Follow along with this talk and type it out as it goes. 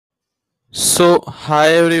Hi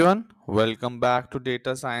everyone, welcome back to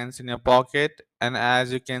Data Science in Your Pocket. And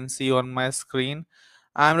as you can see on my screen,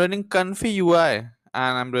 I'm running ComfyUI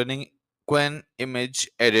and I'm running Qwen Image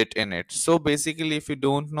Edit in it. So basically, if you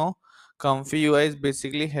don't know, ComfyUI is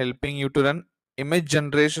basically helping you to run image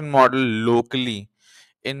generation model locally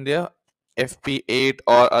in their FP8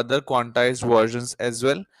 or other quantized versions as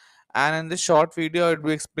well. And in this short video, I'll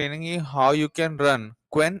be explaining you how you can run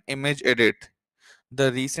Qwen Image Edit, the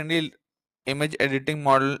recently image editing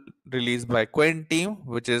model released by Qwen team,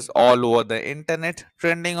 which is all over the internet,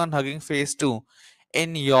 trending on Hugging Face 2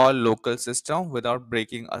 in your local system without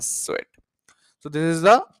breaking a sweat. So this is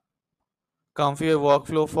the Comfy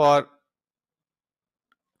workflow for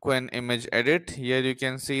Qwen image edit. Here you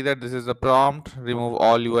can see that this is the prompt. Remove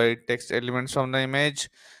all UI text elements from the image.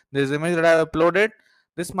 This image that I have uploaded.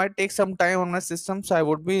 This might take some time on my system, so I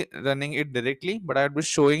would be running it directly, but I will be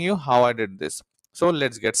showing you how I did this. So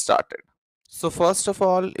let's get started. So first of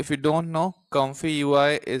all, if you don't know,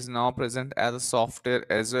 ComfyUI is now present as a software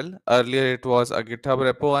as well. Earlier it was a GitHub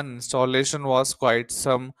repo and installation was quite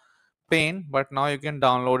some pain, but now you can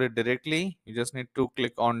download it directly. You just need to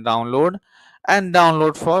click on download and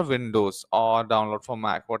download for Windows or download for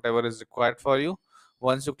Mac, whatever is required for you.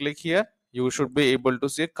 Once you click here, you should be able to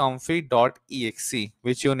see comfy.exe,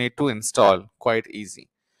 which you need to install. Quite easy.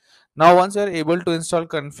 Now once you are able to install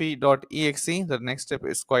comfy.exe, the next step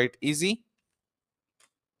is quite easy.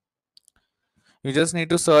 You just need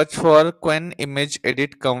to search for Qwen Image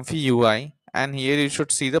Edit ComfyUI, and here you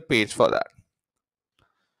should see the page for that.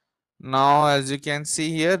 Now as you can see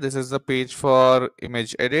here, this is the page for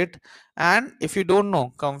image edit. And if you don't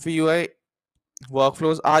know, ComfyUI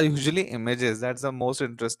workflows are usually images. That's the most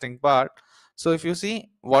interesting part. So if you see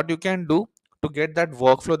what you can do to get that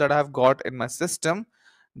workflow that I have got in my system,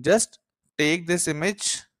 just take this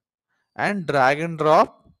image and drag and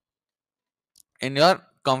drop in your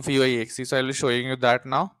ComfyUI exe. So I'll be showing you that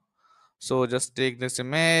now. So just take this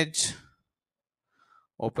image,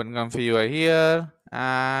 open ComfyUI here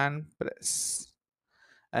and press.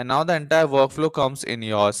 And now the entire workflow comes in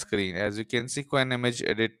your screen. As you can see, Qwen Image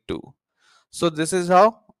Edit 2. So this is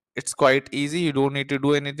how it's quite easy. You don't need to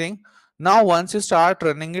do anything. Now once you start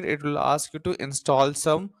running it, it will ask you to install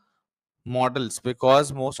some models,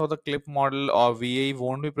 because most of the clip model or VA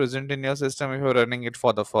won't be present in your system if you're running it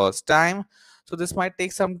for the first time. So this might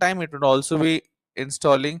take some time. It would also be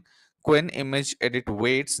installing Qwen Image Edit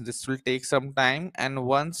weights. This will take some time, and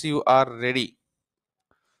once you are ready,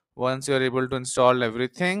 once you are able to install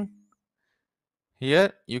everything,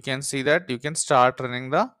 here you can see that you can start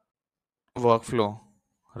running the workflow.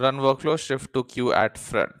 Run workflow, shift to queue at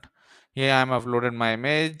front. Here I am uploaded my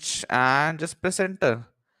image and just press enter.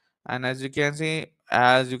 And as you can see,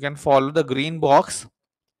 as you can follow the green box,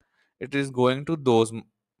 it is going to those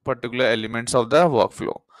particular elements of the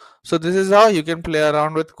workflow. So this is how you can play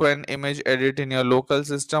around with Qwen Image Edit in your local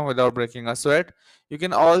system without breaking a sweat. You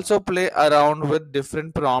can also play around with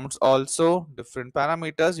different prompts, also different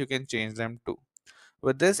parameters. You can change them too.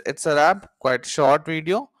 With this, it's a wrap. Quite short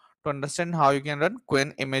video to understand how you can run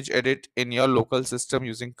Qwen Image Edit in your local system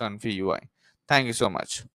using ComfyUI. Thank you so much.